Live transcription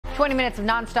20 minutes of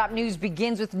nonstop news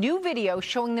begins with new video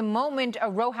showing the moment a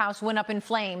row house went up in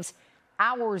flames.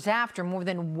 Hours after, more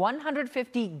than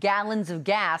 150 gallons of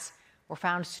gas were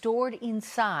found stored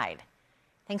inside.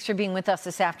 Thanks for being with us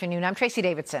this afternoon. I'm Tracy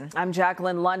Davidson. I'm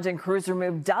Jacqueline London. Crews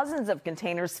removed dozens of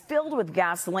containers filled with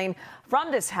gasoline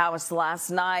from this house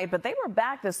last night, but they were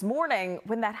back this morning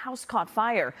when that house caught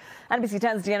fire. NBC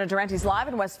 10's Deanna Durante is live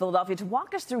in West Philadelphia to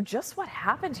walk us through just what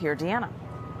happened here. Deanna.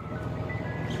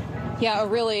 Yeah, a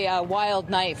really wild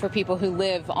night for people who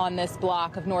live on this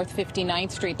block of North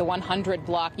 59th Street, the 100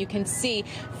 block. You can see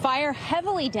fire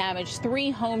heavily damaged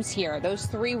 3 homes here. Those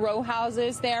 3 row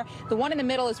houses there. The one in the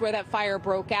middle is where that fire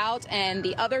broke out, and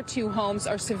the other 2 homes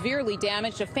are severely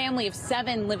damaged. A family of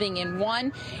 7 living in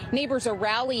one. Neighbors are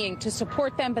rallying to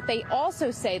support them, but they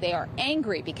also say they are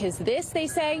angry because this, they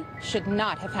say, should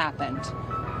not have happened.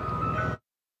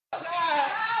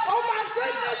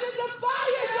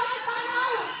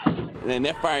 And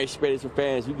that fire spread so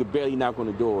fast, we could barely knock on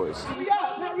the doors.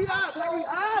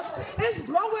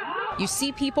 You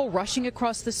see people rushing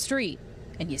across the street,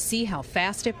 and you see how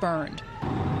fast it burned.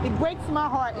 It breaks my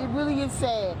heart. It really is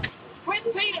sad.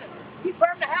 He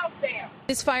burned the house down.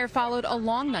 This fire followed a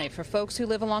long night for folks who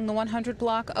live along the 100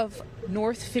 block of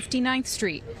North 59th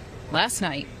Street. Last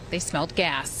night, they smelled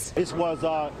gas. This was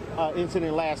an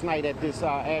incident last night at this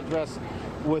address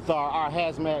with our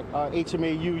hazmat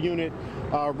HMAU unit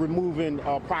removing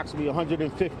approximately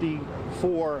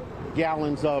 154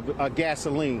 gallons of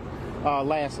gasoline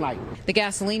last night. The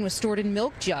gasoline was stored in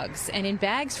milk jugs and in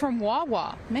bags from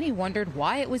Wawa. Many wondered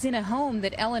why it was in a home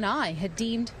that L&I had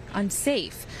deemed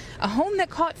unsafe, a home that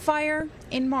caught fire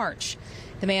in March.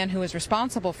 The man who was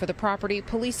responsible for the property,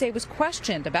 police say, was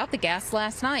questioned about the gas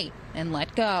last night and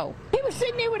let go. He was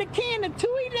sitting there with a can of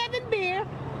 211 beer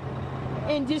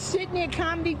and just sitting there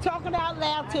calmly talking out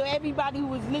loud to everybody who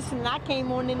was listening. I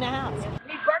came on in the house.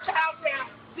 He burnt the house down.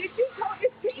 Did you call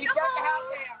his team? He burnt the house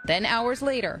down. Then hours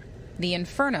later, the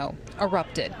inferno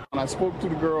erupted. When I spoke to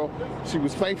the girl, she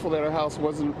was thankful that her house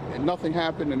nothing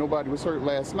happened and nobody was hurt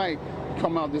last night.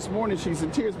 Come out this morning, she's in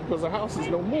tears because her house is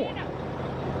no more.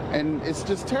 And it's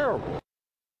just terrible.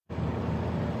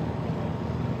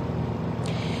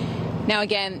 Now,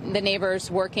 again, the neighbors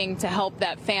working to help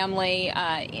that family.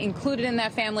 Included in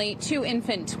that family, 2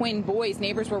 infant twin boys.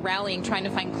 Neighbors were rallying, trying to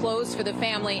find clothes for the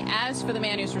family. As for the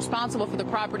man who's responsible for the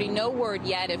property, no word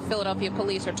yet if Philadelphia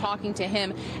police are talking to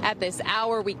him at this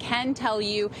hour. We can tell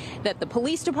you that the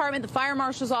police department, the fire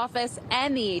marshal's office,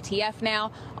 and the ATF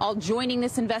now all joining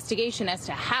this investigation as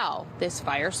to how this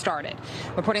fire started.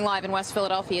 Reporting live in West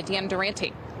Philadelphia, Deanna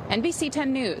Durante, NBC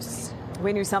 10 News.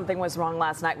 We knew something was wrong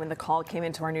last night when the call came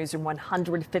into our newsroom,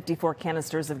 154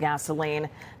 canisters of gasoline,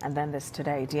 and then this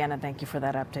today. Deanna, thank you for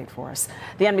that update for us.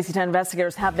 The NBC 10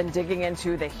 investigators have been digging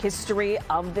into the history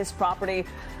of this property.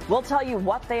 We'll tell you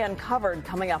what they uncovered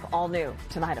coming up all new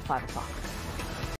tonight at 5 o'clock.